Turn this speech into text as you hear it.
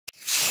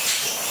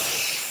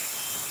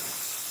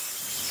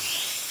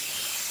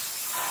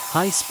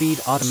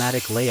High-speed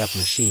automatic layup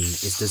machine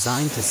is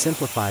designed to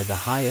simplify the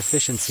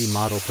high-efficiency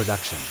model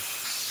production.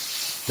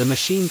 The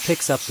machine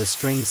picks up the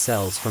string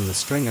cells from the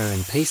stringer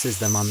and pastes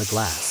them on the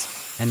glass,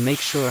 and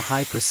makes sure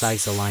high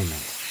precise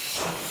alignment.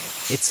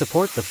 It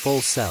supports the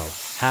full cell,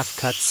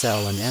 half-cut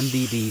cell and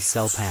MBB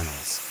cell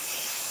panels.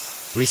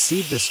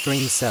 Receive the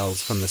string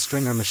cells from the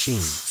stringer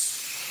machine.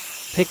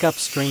 Pick up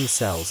string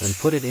cells and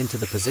put it into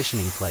the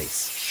positioning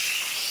place.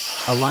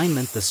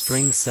 Alignment the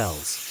string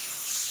cells.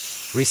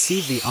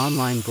 Receive the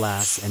online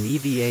glass and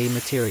EVA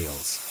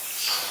materials.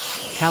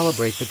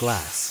 Calibrate the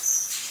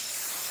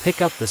glass.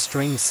 Pick up the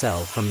string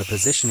cell from the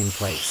positioning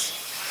place.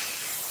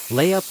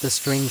 Lay up the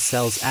string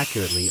cells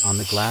accurately on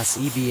the glass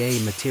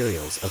EVA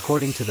materials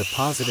according to the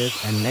positive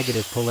and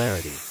negative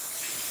polarity.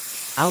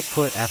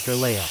 Output after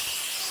layup.